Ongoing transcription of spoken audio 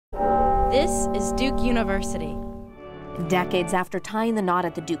This is Duke University. Decades after tying the knot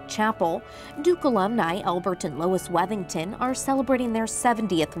at the Duke Chapel, Duke alumni Elbert and Lois Wethington are celebrating their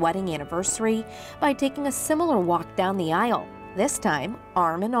 70th wedding anniversary by taking a similar walk down the aisle, this time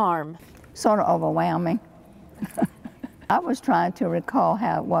arm in arm. Sort of overwhelming. I was trying to recall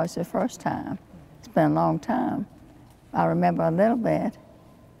how it was the first time. It's been a long time. I remember a little bit,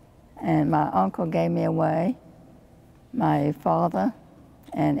 and my uncle gave me away. My father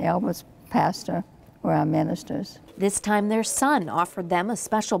and Elbert's pastor were our ministers. This time their son offered them a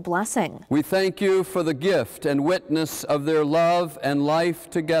special blessing. We thank you for the gift and witness of their love and life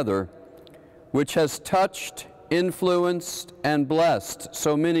together, which has touched, influenced, and blessed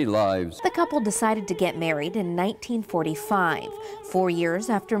so many lives. The couple decided to get married in 1945, 4 years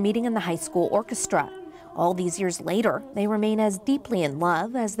after meeting in the high school orchestra. All these years later, they remain as deeply in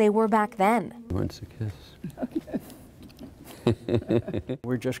love as they were back then. Who wants a kiss?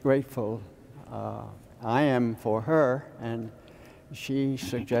 We're just grateful. I am for her, and she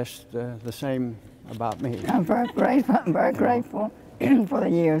suggests the same about me. I'm very grateful. I'm very grateful for the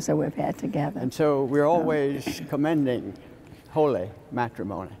years that we've had together. And so we're always commending holy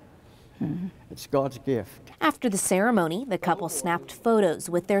matrimony. It's God's gift. After the ceremony, the couple snapped photos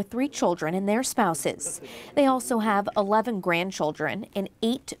with their 3 children and their spouses. They also have 11 grandchildren and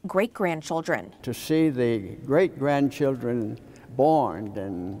 8 great-grandchildren. To see the great-grandchildren born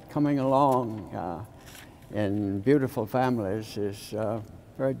and coming along in beautiful families is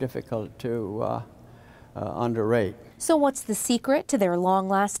very difficult to underrate. So what's the secret to their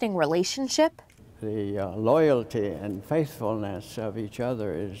long-lasting relationship? The loyalty and faithfulness of each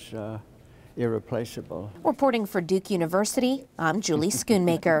other is irreplaceable. Reporting for Duke University, I'm Julie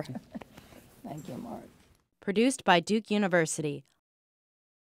Schoonmaker. Thank you, Mark. Produced by Duke University.